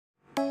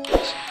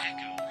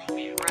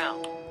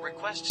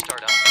Request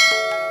startup.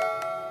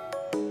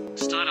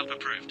 Startup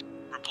approved.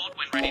 Report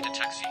when ready to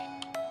taxi.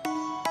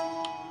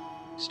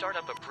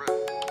 Startup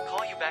approved.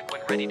 Call you back when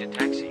ready to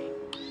taxi.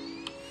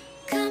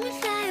 Come and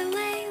fly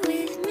away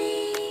with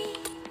me.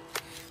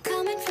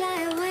 Come and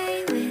fly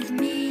away with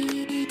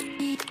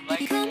me.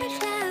 Come and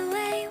fly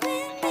away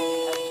with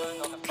me.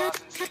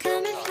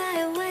 Come and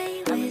fly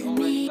away with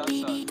me.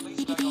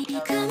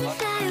 Come and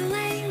fly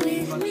away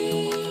with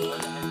me.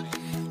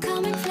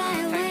 Come and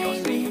fly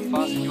away with me.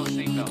 Fasten your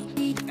seatbelt.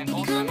 And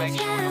also make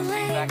sure your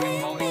seat back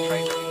and folding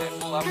trays are in their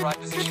full upright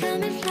position.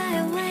 Come and fly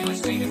away. If you are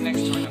seated next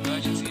to an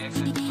emergency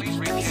exit, please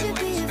read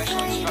carefully the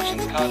special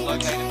instructions card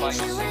located by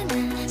your seat.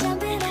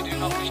 If you do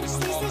not wish to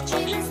perform the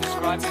functions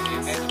described in the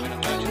event of an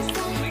emergency,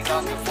 please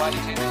ask a flight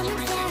attendant to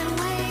reseat you.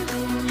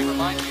 We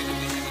remind you that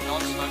this is a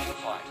non-smoking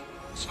flight.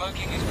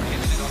 Smoking is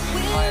prohibited on the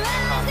entire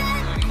aircraft,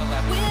 including the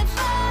lavatories.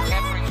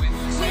 Tampering with,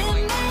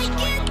 disabling, or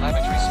destroying the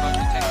lavatory smoke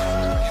detectors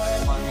is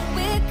prohibited by law.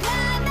 If you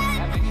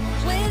have any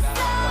questions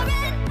about our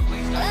flight today,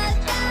 please don't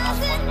hesitate to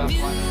ask one of our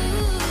flight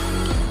attendants.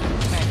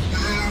 Thank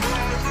you.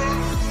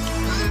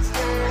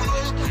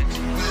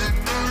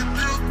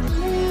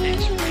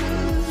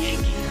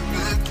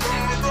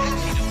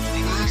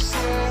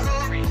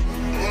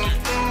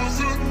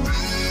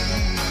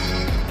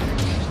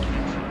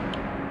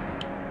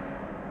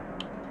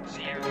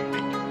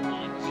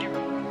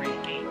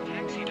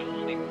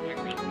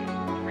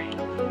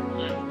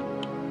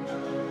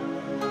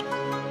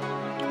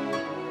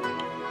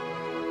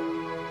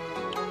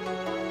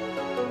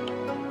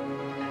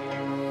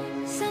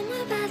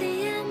 Somewhere by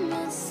the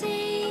emerald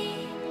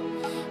sea,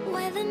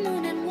 where the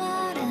moon and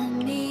water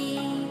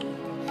meet.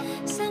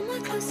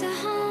 Somewhere close to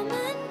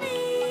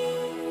harmony,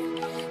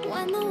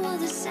 when the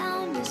world is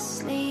sound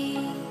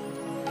asleep.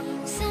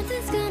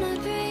 Something's gonna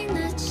bring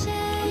the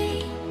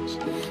change,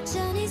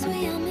 journeys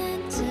we are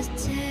meant to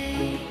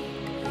take.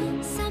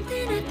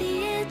 Something at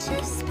the edge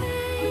of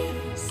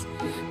space,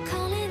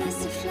 calling us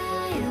to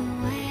fly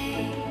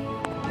away.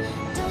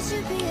 Don't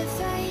you be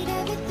afraid,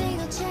 everything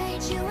will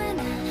change. You and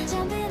I,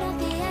 jumping off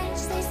the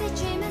edge. They say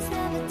dreamers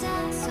never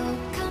die. So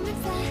come and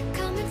fly,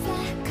 come and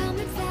fly, come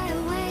and fly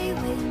away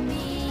with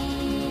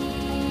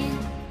me.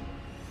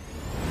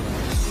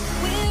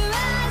 We're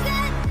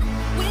rising,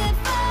 we're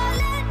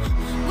falling,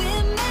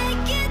 we're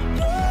making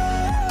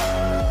through.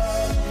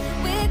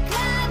 We're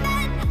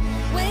climbing,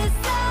 we're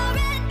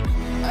soaring,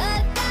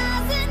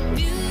 1,000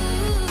 views.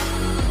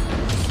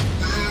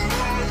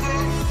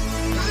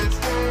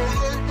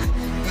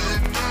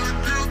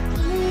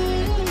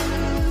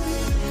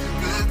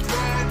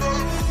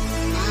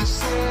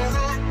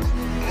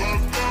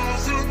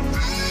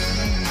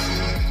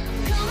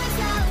 Come and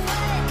fly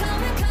away,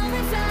 come and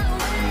fly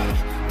away,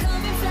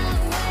 come and fly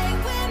away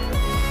with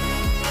me.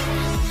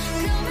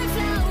 Come and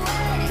fly away,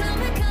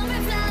 come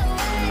and fly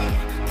away,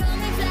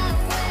 come and fly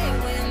away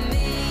with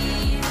me.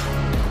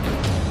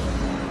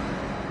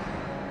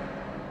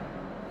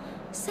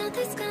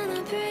 Something's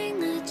gonna bring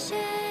the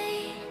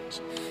change,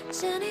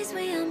 journeys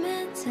we are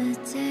meant to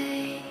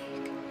take.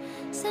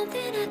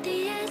 Something at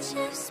the edge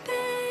of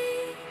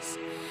space,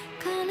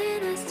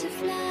 calling us to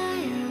fly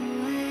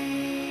away.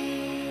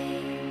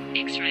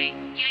 X-ray,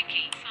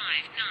 Yankee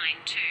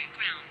 592,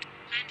 ground,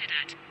 landed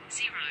at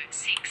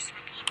 06,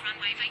 report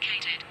runway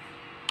vacated.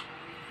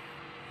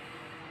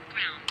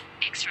 Ground,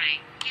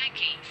 X-ray,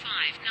 Yankee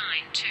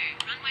 592,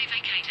 runway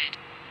vacated.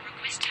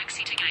 Request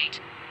taxi to gate.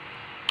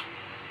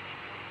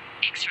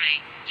 X-ray,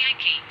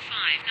 Yankee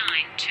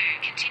 592,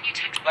 continue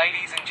taxi.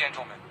 Ladies and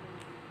gentlemen,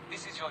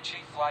 this is your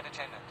chief flight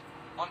attendant.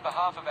 On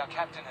behalf of our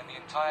captain and the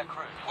entire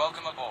crew,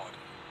 welcome aboard.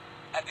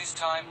 At this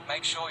time,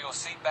 make sure your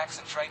seat backs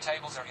and tray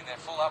tables are in their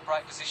full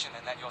upright position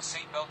and that your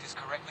seat belt is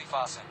correctly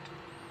fastened.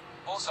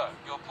 Also,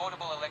 your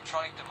portable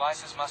electronic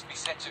devices must be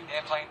set to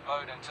airplane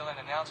mode until an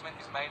announcement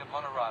is made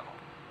upon arrival.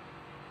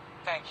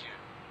 Thank you.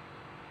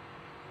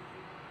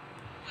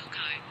 Wilco.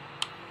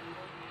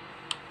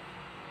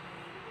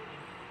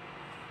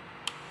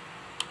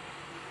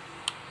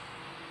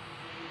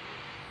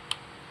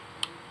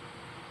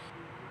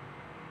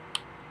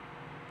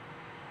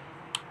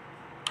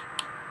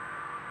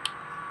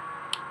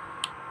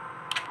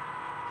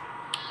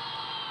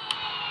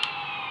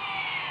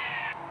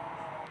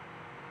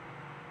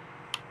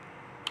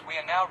 We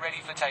are now ready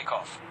for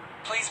takeoff.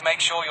 Please make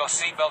sure your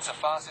seat belts are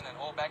fastened and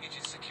all baggage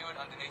is secured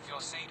underneath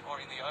your seat or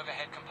in the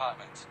overhead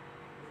compartments.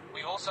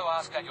 We also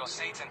ask that your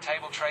seats and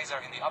table trays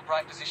are in the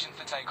upright position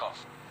for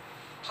takeoff.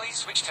 Please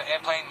switch to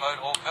airplane mode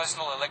all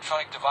personal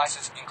electronic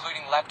devices,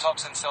 including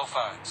laptops and cell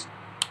phones.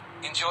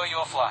 Enjoy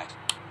your flight.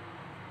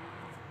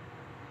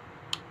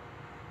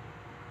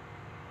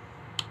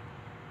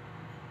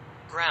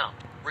 Ground.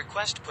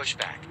 Request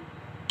pushback.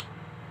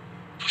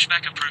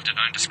 Pushback approved at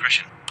own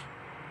discretion.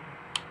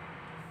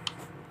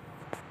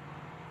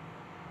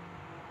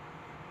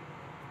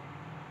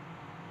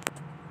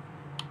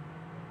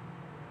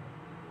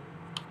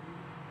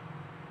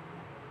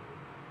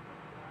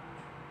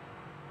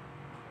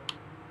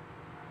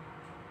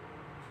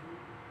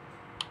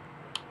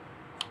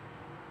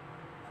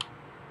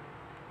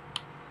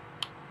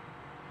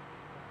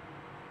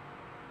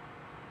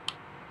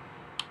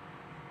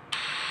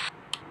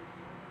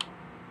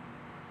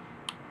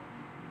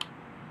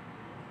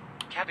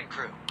 Cabin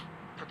crew,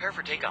 prepare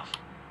for takeoff.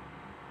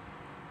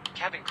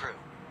 Cabin crew,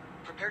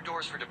 prepare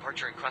doors for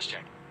departure and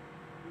cross-check.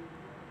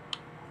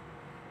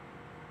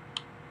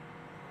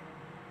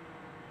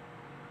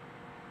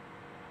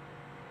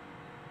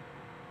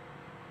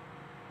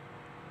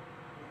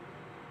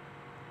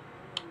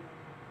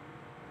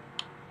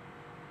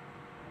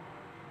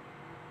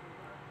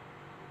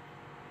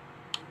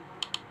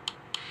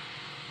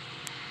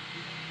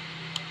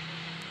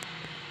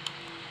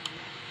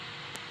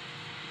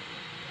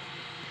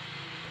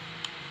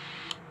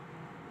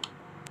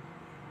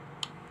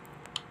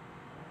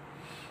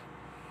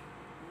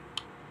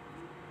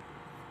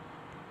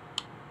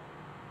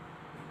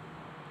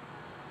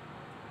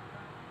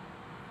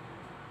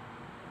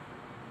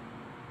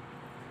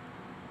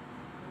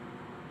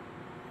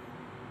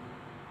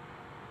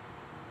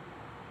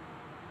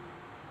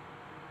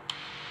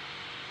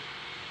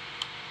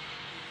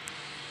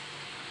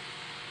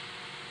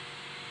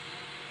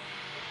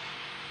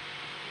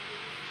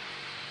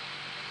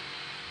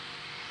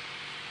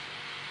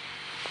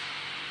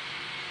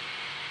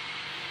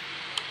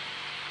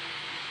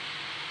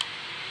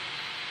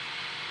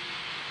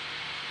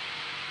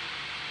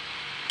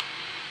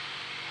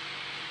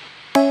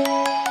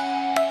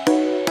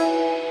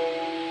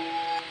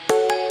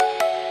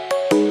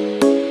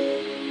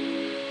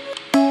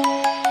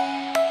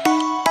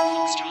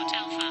 Foxtrot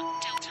Alpha,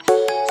 Delta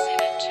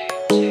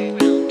 4722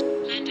 round,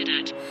 landed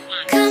at 10,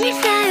 Come and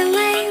fly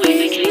away runway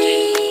with vacated. me.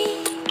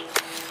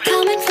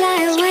 Come and fly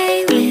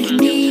away with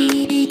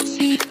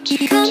me.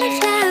 Come and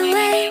fly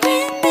away with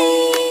me.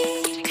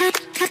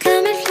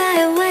 Come and fly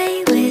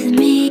away with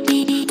me.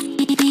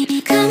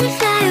 Come and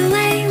fly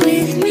away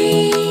with me.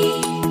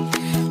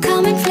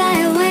 Come and fly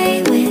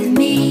away with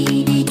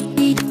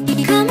me.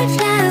 Come and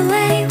fly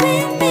away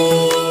with me.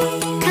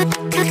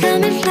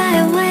 Come and fly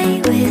away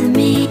with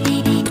me.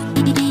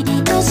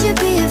 Don't you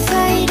be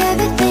afraid,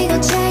 everything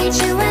will change.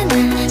 You and I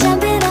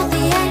jumping off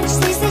the edge.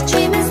 They say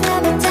dreamers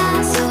never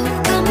die. So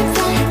come and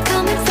fly,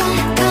 come and fly,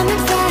 come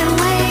and fly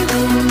away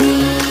with me.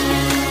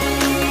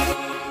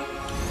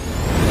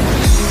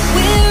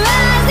 We're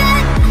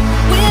rising,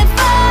 we're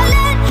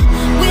falling,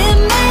 we're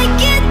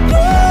making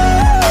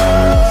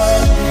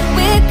moves.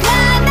 We're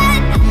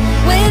climbing,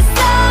 we're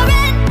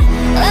soaring,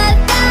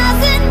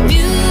 1,000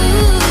 views.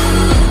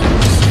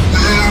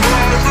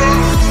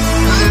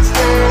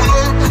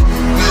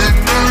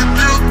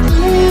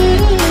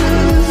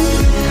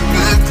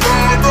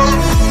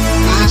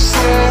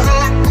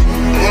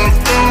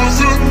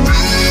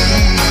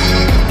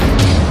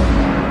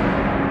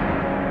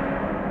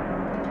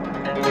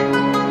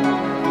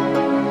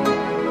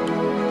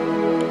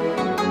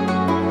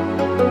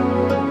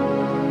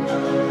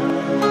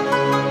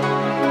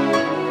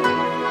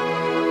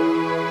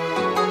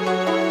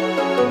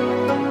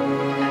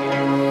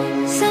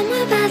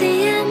 Somewhere by the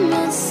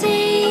emerald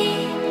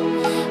sea,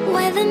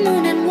 where the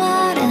moon and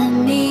water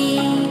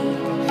meet.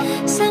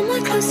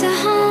 Somewhere close to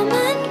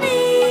harmony,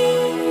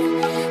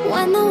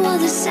 when the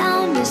world is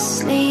sound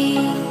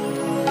asleep.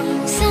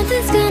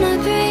 Something's gonna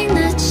bring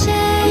the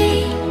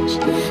change,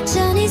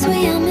 journeys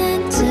we are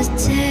meant to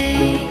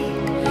take.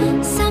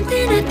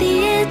 Something at the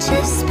edge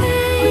of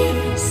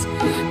space,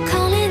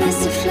 calling us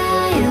to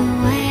fly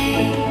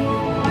away.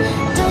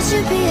 Don't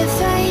you be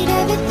afraid,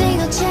 everything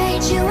will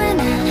change. You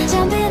and I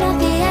jumping off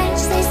the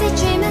edge. They say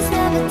dreamers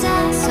never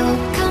die. So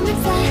come and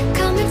fly,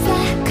 come and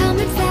fly, come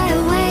and fly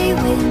away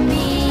with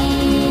me.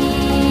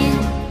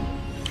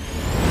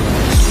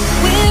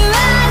 We're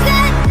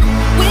rising,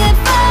 we're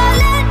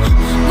falling,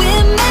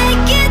 we're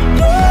making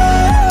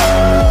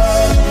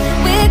moves.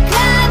 We're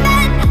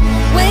climbing,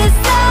 we're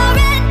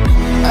soaring,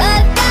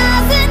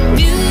 1,000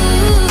 views.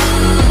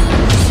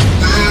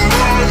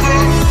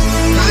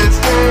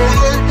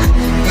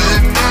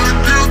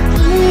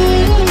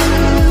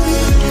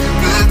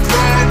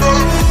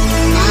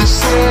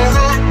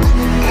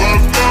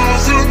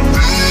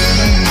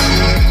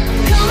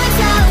 Come and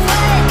fly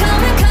away,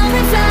 come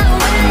and fly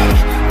away,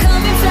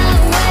 come and fly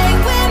away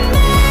with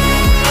me.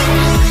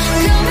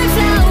 Come and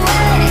fly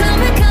away,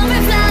 come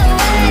and fly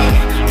away,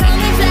 come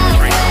and fly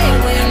away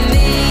with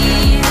me.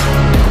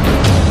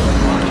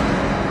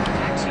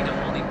 Taxi to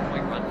holding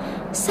point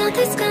runway.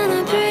 Something's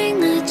gonna bring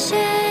the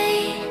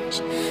change,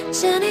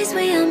 journeys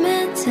we are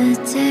meant to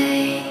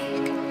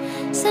take.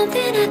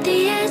 Something at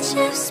the edge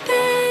of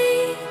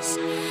space,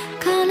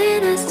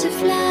 calling us to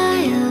fly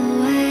away.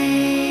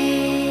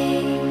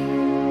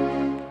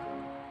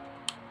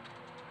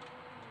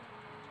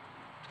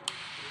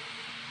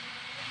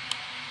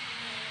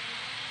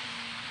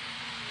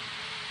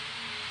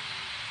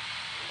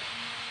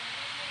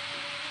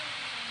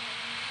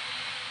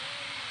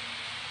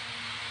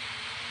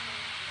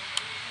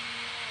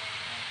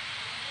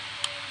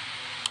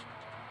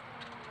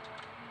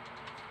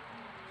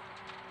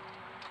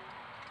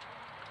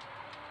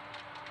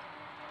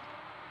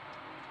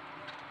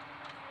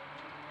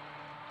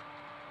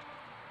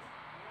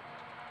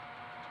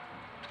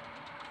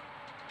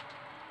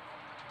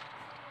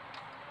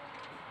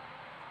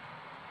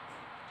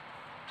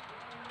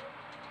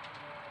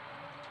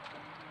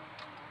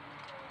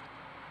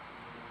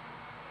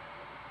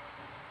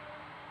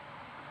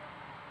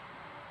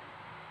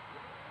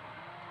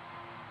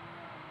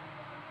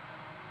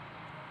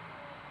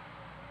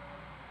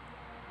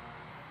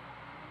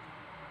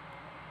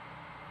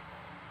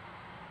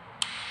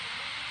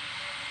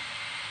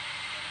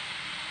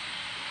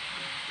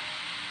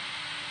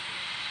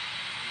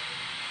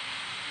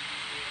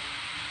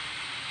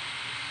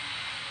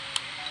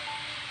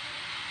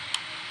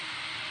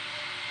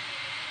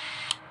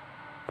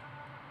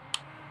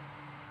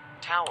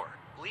 Tower,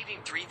 leaving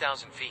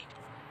 3,000 feet.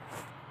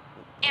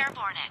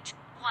 Airborne at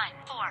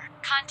 1-4.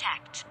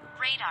 Contact.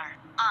 Radar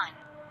on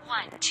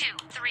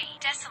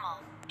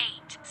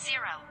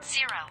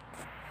 123.800.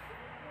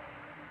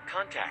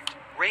 Contact.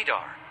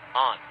 Radar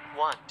on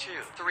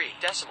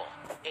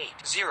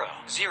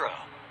 123.800.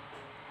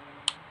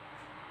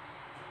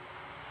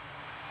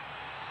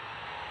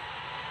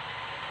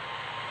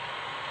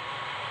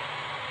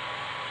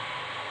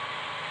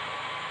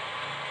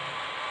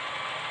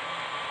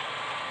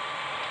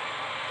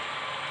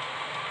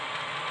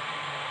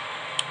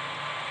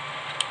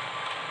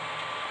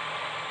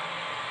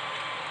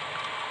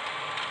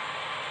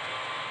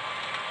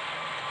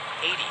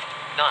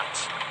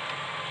 Knots.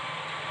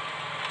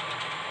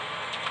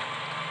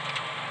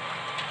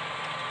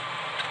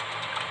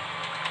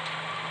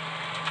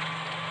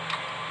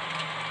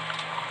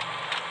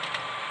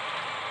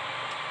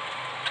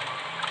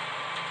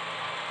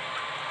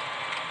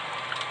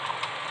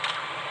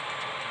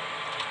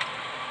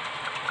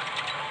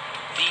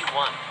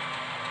 V1.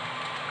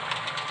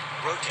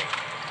 Rotate.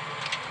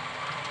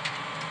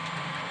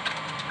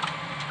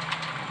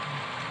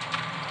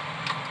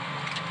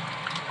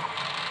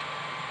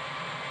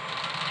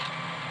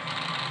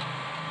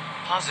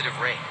 Positive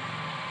rate.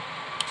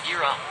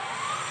 Gear up.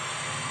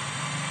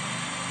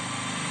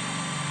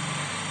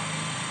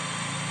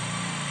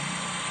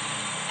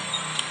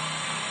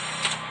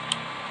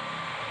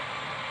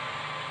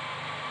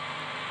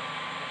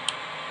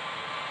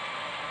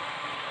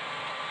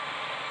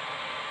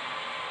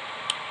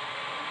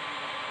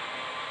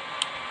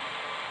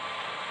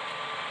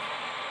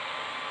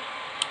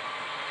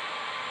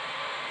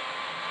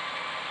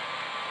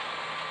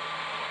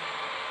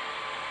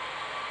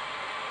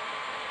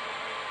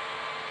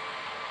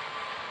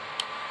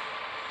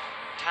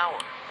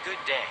 Tower,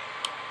 good day.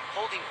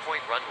 Holding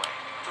point runway,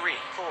 34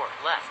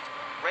 left,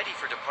 ready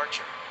for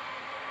departure.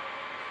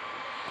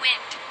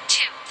 Wind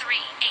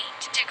 238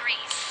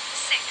 degrees,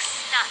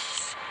 6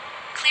 knots.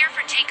 Clear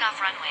for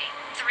takeoff runway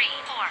 34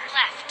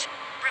 left.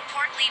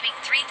 Report leaving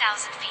 3,000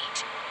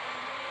 feet.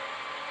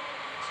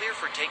 Clear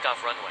for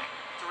takeoff runway,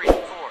 34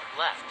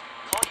 left.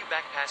 Call you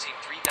back passing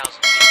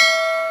 3,000 feet.